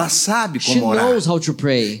pray. Ela sabe She como orar. knows how to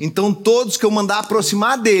pray. Então todos que eu mandar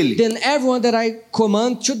aproximar dele, Then everyone that I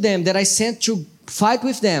command to them, that I sent to fight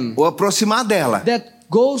with them, ou aproximar dela, that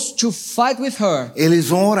goes to fight with her, eles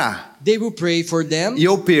vão orar. they will pray for them, E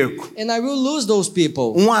eu perco and I will lose those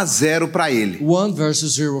people. 1-0 para ele 1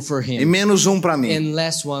 versus 0 for e him, -1 para mim. and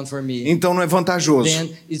less 1 for me. Então não é vantajoso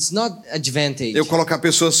Then it's not advantage eu colocar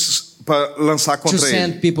pessoas para lançar to contra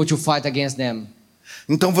send ele. people to fight against them.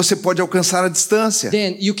 Então você pode alcançar a distância.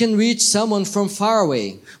 Then you can reach someone from far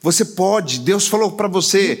away. Você pode. Deus falou para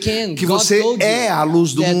você You can. que God você told you é a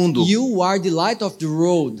luz do that mundo. you are the light of the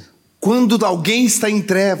road. Quando alguém está em When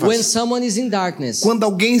trevas, someone is in darkness, quando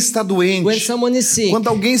alguém está when doente, someone is sick, quando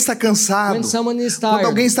alguém está cansado, when someone is quando tired,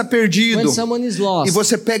 alguém está perdido, when someone is e lost,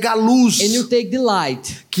 você pega a luz and you take the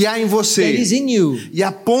light que há em that is você in you, e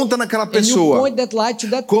aponta naquela and you pessoa, point that light to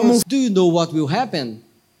that Como- person, do you know what will happen?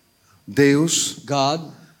 Deus God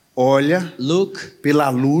olha look pela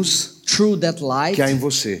luz through that light, que há em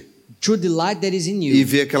você through the light that is in e you,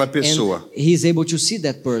 vê aquela and pessoa He is able to see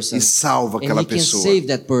that person, e salva and aquela He can pessoa. save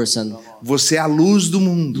that person. Você é a luz do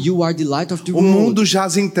mundo. You are the light of the O road. mundo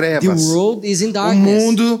jaz em The trevas. road is in O darkness.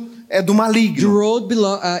 mundo é do The maligno. road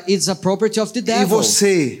is a property of the E devil.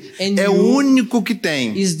 você And é o you único que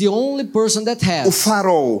tem is the only person that o has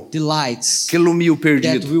farol the lights que ilumina o that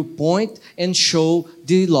perdido. will point and show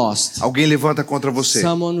the lost. Alguém levanta contra você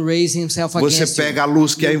Someone raise himself Você against pega a you.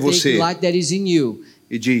 luz que há em You take você the light that is in you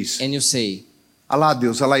e diz: and you say, olha lá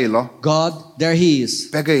Deus, olha lá ele, ó. God, there he is.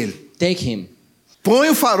 Pega ele. Take him. Põe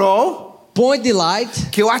o farol Point the light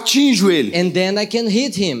que eu atinjo ele. and then I can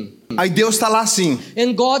hit him. Aí Deus está lá assim,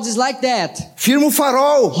 And God is like that. firma o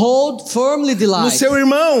farol Hold firmly the no light seu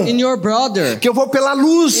irmão, in your brother. que eu vou pela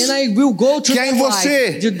luz And I will go to que é that em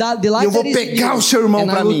você. light, the light Eu vou that is in pegar you. o seu irmão And I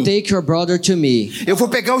pra will mim. take your brother to me. Eu vou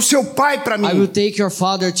pegar o seu pai para I will mim. take your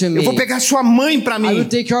father to Eu me. vou pegar sua mãe para I will mim.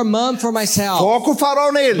 take your mom for myself. Foca o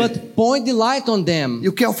farol nele. But point the light on them. E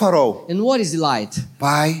o que é o farol? And what is the light?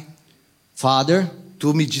 Pai, Father,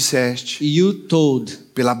 tu me disseste you told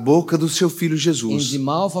pela boca do seu filho in Jesus the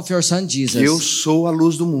mouth of your son que eu Jesus sou a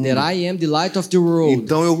luz do mundo. that I am the light of the world.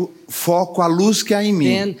 Então eu foco a luz que há em mim.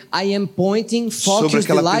 Then I am pointing, focus the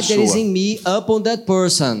aquela light that is pessoa. in me upon that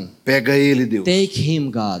person. Pega ele, Deus. Take him,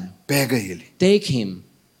 God. Pega ele. Take him.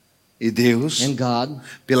 E Deus, And God,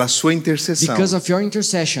 pela sua intercessão, because of your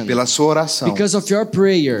intercession, pela sua oração, because of your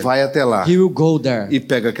prayer, vai até lá he will go there. e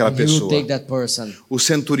pega aquela And he will pessoa. take that person. O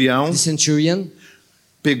centurião The centurion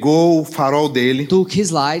pegou o farol dele took his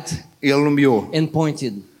light e iluminou. and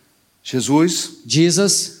pointed. Jesus,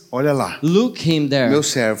 Jesus, olha lá, look him there. meu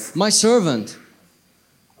servo, My servant,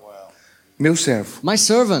 meu servo, my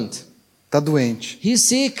servant. está doente, He's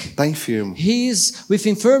sick. está enfermo. He is with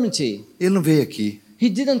infirmity. Ele não veio aqui, He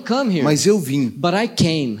didn't come here, mas eu vim but I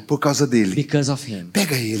came por causa dele. because of him.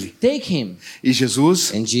 Pega ele. Take him. E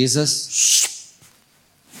Jesus And Jesus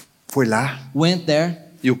foi lá went there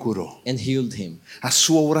e o curou. and healed him. A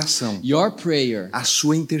sua oração, Your prayer, a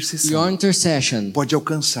sua your intercessão intercession pode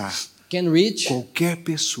alcançar can reach qualquer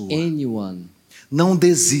pessoa. anyone. Não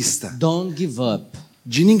desista Don't give up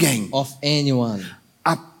de ninguém. of anyone.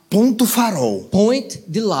 Aponta o farol Point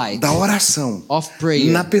the light da oração of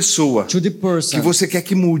prayer na pessoa to the person que você quer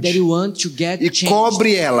que that mude you want to get e changed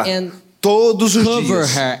cobre ela and todos os cover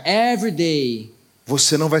dias. her every day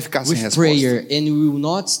Você não vai ficar sem with resposta. prayer and you will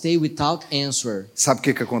not stay without answer. Sabe o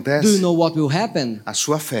que Do you acontece? know what will happen? A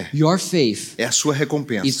sua fé Your faith, é a sua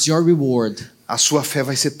recompensa. it's your reward. A sua fé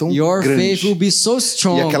vai ser tão Your faith will grande be so e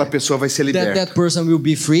strong aquela pessoa vai ser that liberta. that person will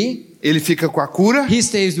be free. Ele fica com a cura He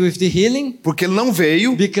stays with the healing porque ele não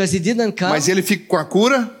veio, because he didn't come. mas ele fica com a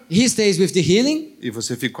cura He stays with the healing e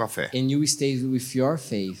você fica com a fé. and you stay with your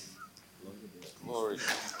faith.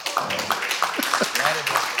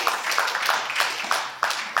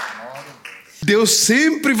 Deus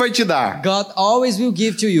sempre vai te dar God always will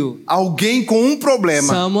give to you alguém com um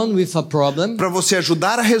problema someone with a problem para você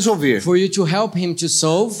ajudar a resolver, for you to help him to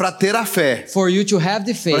solve, para ter a fé for you to have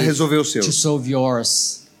the para faith resolver os to seus. solve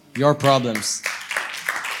your problems.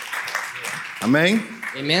 Amém?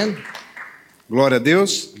 Amen. Glória a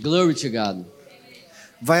Deus. Glory to God.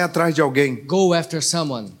 Vai atrás de alguém. Go after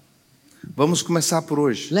someone. Vamos começar por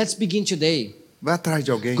hoje. Let's begin today. Vai atrás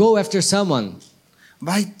de alguém. Go after someone.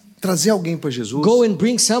 Vai trazer alguém para Jesus. Go and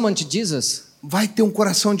bring someone to Jesus. Vai ter um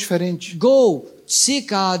coração diferente. Go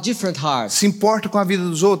seek a different heart. Se importa com a vida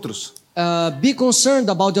dos outros. Be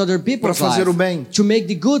concerned about the other people's Para fazer life, o bem. to make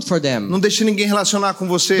the good for them. Não deixe ninguém relacionar com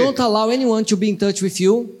você Don't allow anyone to be in touch with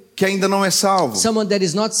you, que ainda não é salvo. someone that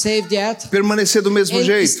is not saved yet, Permanecer do mesmo and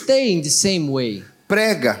jeito. stay in the same way.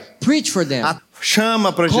 Prega. Preach for them.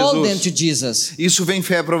 Chama para Call them to Jesus. Jesus. Isso vem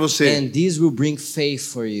fé para você. And this will bring faith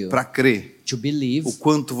for you Para crer to believe o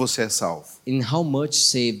quanto você é salvo. in how much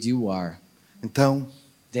saved you are. Então,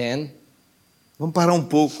 Then, vamos parar um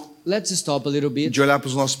pouco let's stop a little bit de olhar para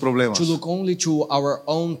os nossos problemas to look only to our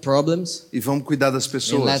own problems e vamos cuidar das and let's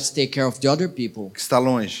pessoas take care of the other people que está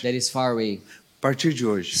longe. that is far away. A partir de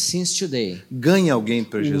hoje, Since today, ganhe alguém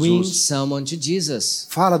para win Jesus. someone to Jesus.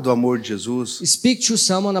 Fala do amor de Jesus. Speak to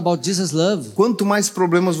someone about Jesus' love. Quanto mais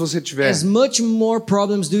problemas você tiver, As much more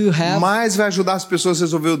problems do you have, mais vai ajudar as pessoas a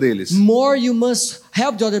resolver o deles. more you must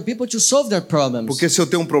help the other people to solve their problems. Porque se eu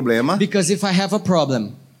tenho um problema Because if I have a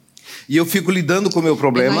problem e eu fico lidando com o meu and I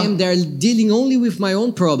problema, am there dealing only with my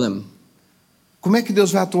own problem, como é que Deus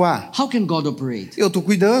vai atuar? how can God operate? Eu estou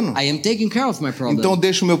cuidando. I am taking care of my problem. Então eu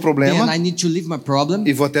deixo o meu Then problema I need to leave my problem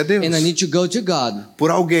e vou até Deus. and I need to go to God Por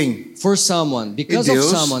alguém. for someone. Because of Deus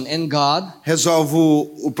someone and God Resolvo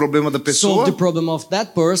o problema da solve pessoa the problem of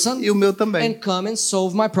that person e o meu também. and come and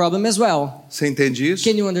solve my problem as well. Você entende isso?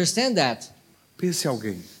 Can you understand that? Pense em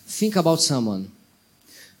alguém Think about someone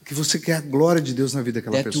que você quer a glória de Deus na vida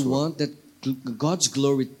daquela that you pessoa. want that God's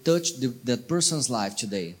glory touch that person's life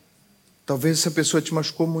today. Talvez essa pessoa te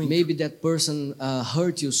machucou muito Maybe that person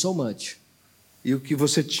hurt you so much. e o que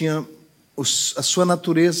você tinha, a sua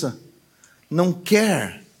natureza não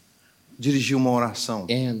quer dirigir uma oração.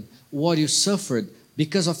 And what you suffered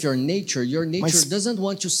because of your nature Mas- doesn't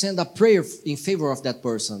want to send a prayer in favor of that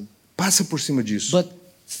person. Passa por cima disso. But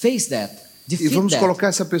face that. E Defeat vamos that. colocar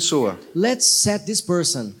essa pessoa Let's set this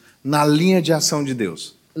person. na linha de ação de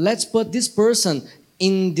Deus. Let's put this person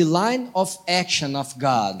in the line of action of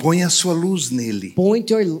God. Põe a sua luz nele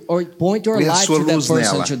Point your Põe a light sua to that luz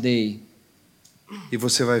person nela. today, e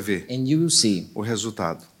você vai ver and you will see o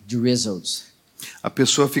resultado. the results. A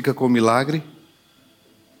pessoa fica com o milagre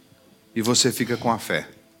e você fica com a fé.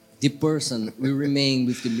 The person will remain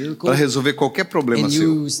with the miracle, Para resolver qualquer problema and you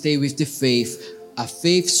seu. will stay with the faith. A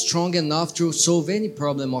faith strong enough to solve any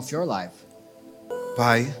problem of your life.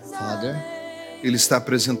 Pai, Father, Ele está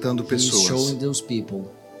apresentando He is pessoas. showing those people.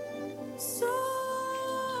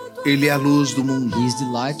 Ele é a luz do mundo. He is the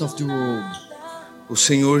light of the world. O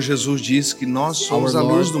Senhor Jesus diz que nós somos Our a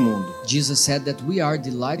luz Lord do mundo. Jesus said that we are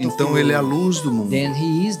the light of the Então world. Ele é a luz do mundo. Then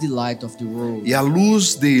He is the light of the world. E a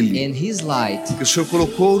luz dele, And His light, que o Senhor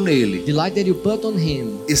colocou nele, the light that you put on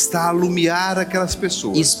Him, está a alumiar aquelas is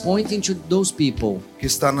pessoas pointing to those people que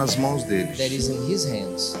está nas mãos deles, that is in His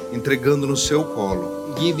hands, entregando no seu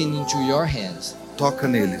colo. giving into your hands. Toca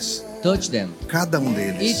neles, Touch them, cada um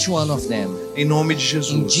deles, each one of them, em nome de in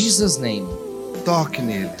Jesus. Jesus' name. Toque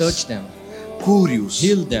neles, Touch them, cure-os,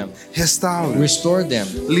 heal them, restaure-os, restore them,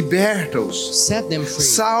 liberta-os, set them free,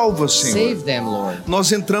 salva-os, Senhor. save them, Lord.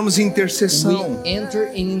 Nós entramos em intercessão We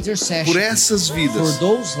enter in intercession por essas for vidas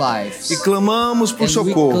those lives, e clamamos por and we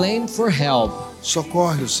socorro. claim for help.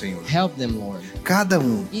 Socorre o Senhor. Help them, Lord. Cada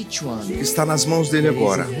um Each one que está nas mãos dele that is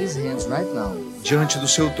agora, in His hands right now, diante do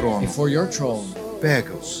seu trono, before your throne.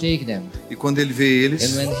 pega-os. Take them. E quando ele vê eles,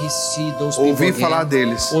 And when He see those people ouvir again, falar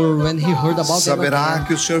deles, or when He heard about them saberá again,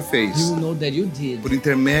 que o Senhor fez He will know that you did por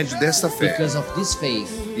intermédio desta fé. because of this faith.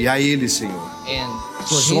 E a ele, Senhor, And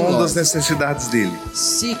for Him, sonda as Lord, necessidades dele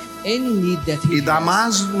seek any need that He e dá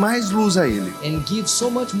has, mais luz a ele, and give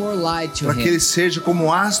so much more light to para que Him. ele seja como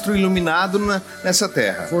um astro iluminado nessa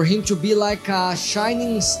terra. For Him to be like a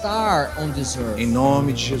shining star on this earth. Em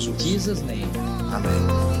nome de Jesus. In Jesus' name.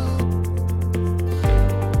 Amém.